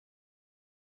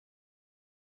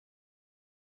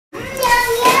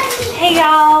Hey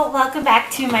y'all, welcome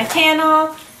back to my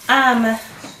channel.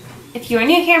 If you are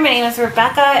new here, my name is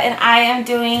Rebecca and I am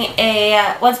doing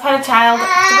a Once Upon a Child thrift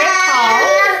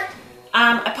haul.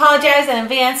 I apologize in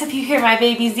advance if you hear my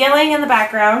babies yelling in the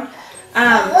background.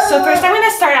 So first I'm going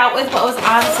to start out with what was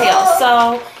on sale.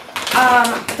 So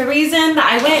the reason that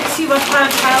I went to Once Upon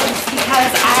a Child is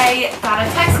because I got a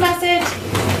text message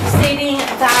stating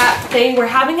that they were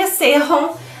having a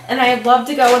sale. And I love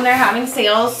to go when they're having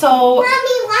sales. So, Mommy,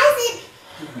 why is it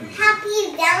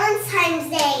Happy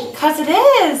Valentine's Day? Because it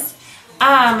is.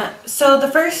 So the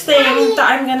first thing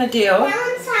that I'm going to do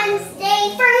Valentine's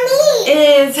Day for me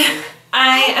is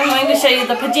I am going to show you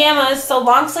the pajamas. So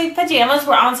long sleeve pajamas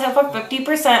were on sale for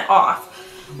 50% off,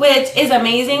 which is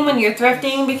amazing when you're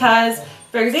thrifting because,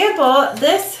 for example,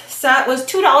 this set was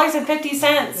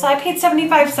 $2.50, so I paid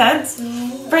 75 cents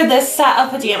for this set of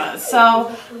pajamas.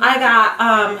 So I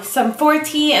got some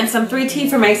 4T and some 3T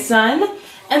for my son,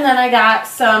 and then I got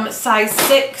some size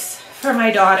 6 for my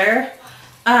daughter.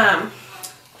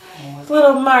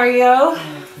 Little Mario.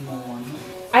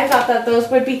 I thought that those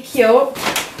would be cute.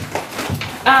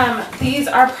 These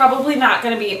are probably not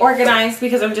going to be organized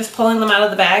because I'm just pulling them out of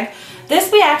the bag.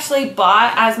 This we actually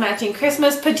bought as matching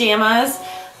Christmas pajamas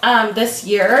this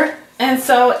year, and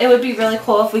so it would be really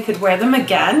cool if we could wear them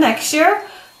again next year.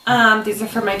 These are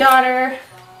for my daughter.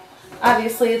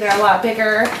 Obviously they're a lot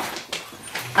bigger,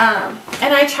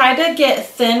 and I tried to get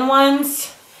thin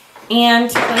ones and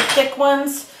the thick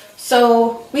ones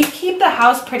so we keep the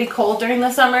house pretty cold during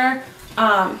the summer,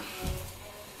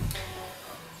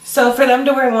 so for them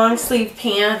to wear long sleeve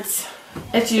pants,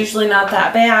 it's usually not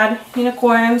that bad.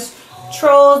 Unicorns,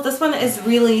 trolls, this one is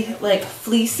really like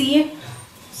fleecy,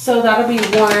 so that'll be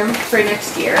warm for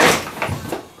next year.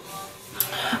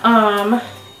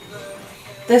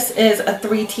 This is a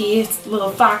 3T, it's a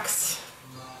little fox.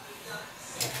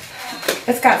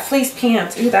 It's got fleece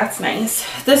pants. Ooh, that's nice.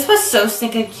 This was so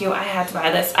stinking cute. I had to buy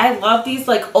this. I love these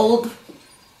like old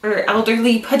or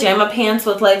elderly pajama pants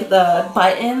with like the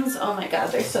buttons. Oh my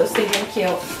god, they're so stinking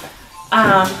cute.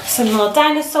 Some little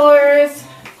dinosaurs.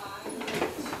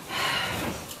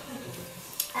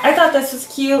 I thought this was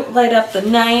cute. Light up the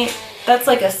night. That's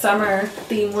like a summer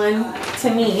theme one to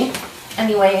me.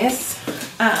 Anyways.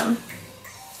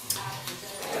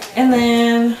 And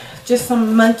then just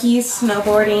some monkeys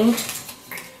snowboarding.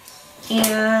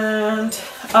 And,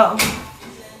 oh,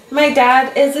 my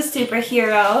dad is a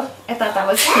superhero. I thought that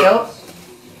was cute.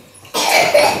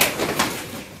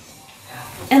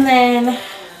 And then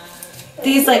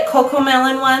these like Coco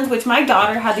Melon ones, which my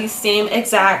daughter had these same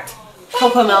exact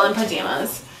Coco Melon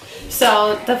pajamas.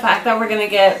 So the fact that we're going to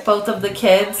get both of the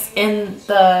kids in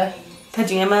the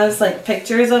pajamas, like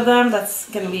pictures of them, that's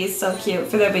going to be so cute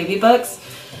for their baby books.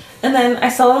 And then I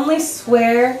solemnly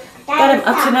swear that I'm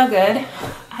up to no good.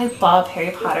 I love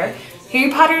Harry Potter. Harry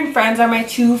Potter and Friends are my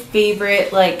two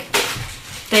favorite like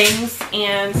things,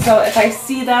 and so if I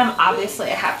see them, obviously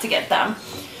I have to get them.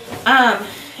 And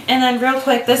then real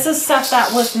quick, this is stuff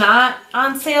that was not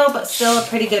on sale but still a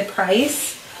pretty good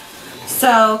price.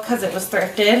 So because it was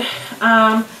thrifted,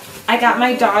 I got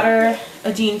my daughter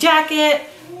a jean jacket.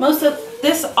 All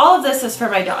of this is for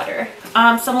my daughter.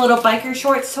 Some little biker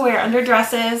shorts to wear under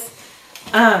dresses.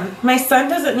 My son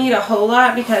doesn't need a whole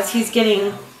lot because he's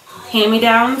getting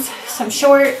hand-me-downs. Some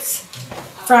shorts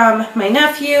from my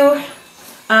nephew,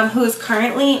 who is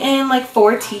currently in like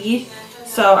 4T,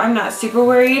 so I'm not super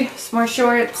worried. Some more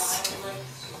shorts.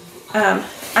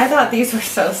 I thought these were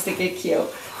so stinking cute.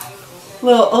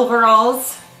 Little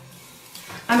overalls.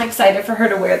 I'm excited for her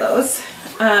to wear those.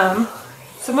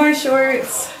 Some more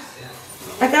shorts.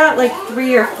 I got like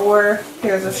 3 or 4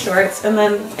 pairs of shorts, and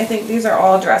then I think these are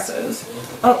all dresses.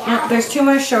 Oh, no, there's 2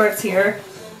 more shorts here.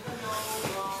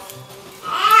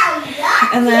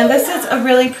 And then this is a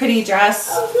really pretty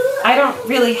dress. I don't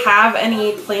really have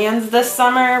any plans this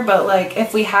summer, but like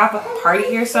if we have a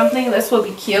party or something, this will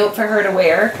be cute for her to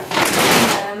wear.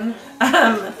 And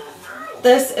then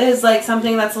this is like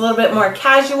something that's a little bit more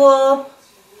casual.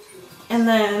 And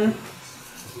then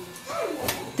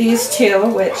these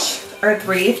 2, which are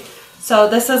 3. So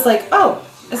this is like, oh,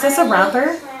 is this a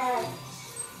romper?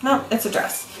 No, it's a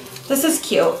dress. This is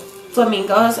cute.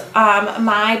 Flamingos.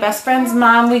 My best friend's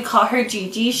mom, we call her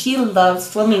Gigi. She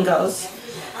loves flamingos.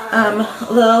 A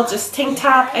little just tank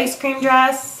top ice cream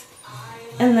dress.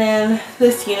 And then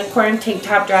this unicorn tank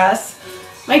top dress.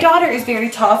 My daughter is very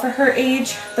tall for her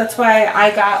age. That's why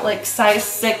I got like size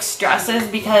 6 dresses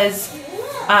because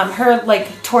her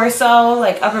like torso,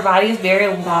 like upper body is very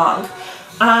long.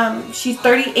 She's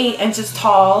 38 inches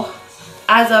tall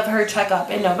as of her checkup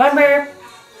in November.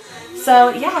 So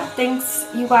yeah, thanks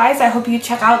you guys. I hope you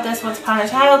check out this Once Upon a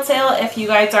Child sale if you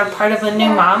guys are part of the new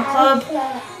mom club,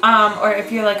 or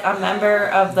if you're like a member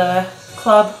of the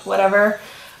club, whatever.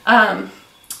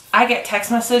 I get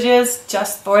text messages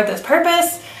just for this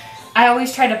purpose. I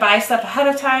always try to buy stuff ahead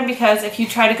of time because if you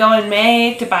try to go in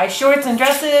May to buy shorts and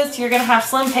dresses, you're going to have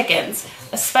slim pickings,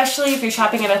 especially if you're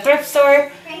shopping at a thrift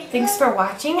store. Thanks for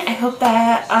watching. I hope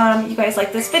that you guys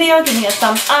like this video. Give me a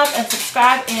thumbs up and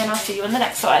subscribe, and I'll see you in the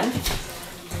next one.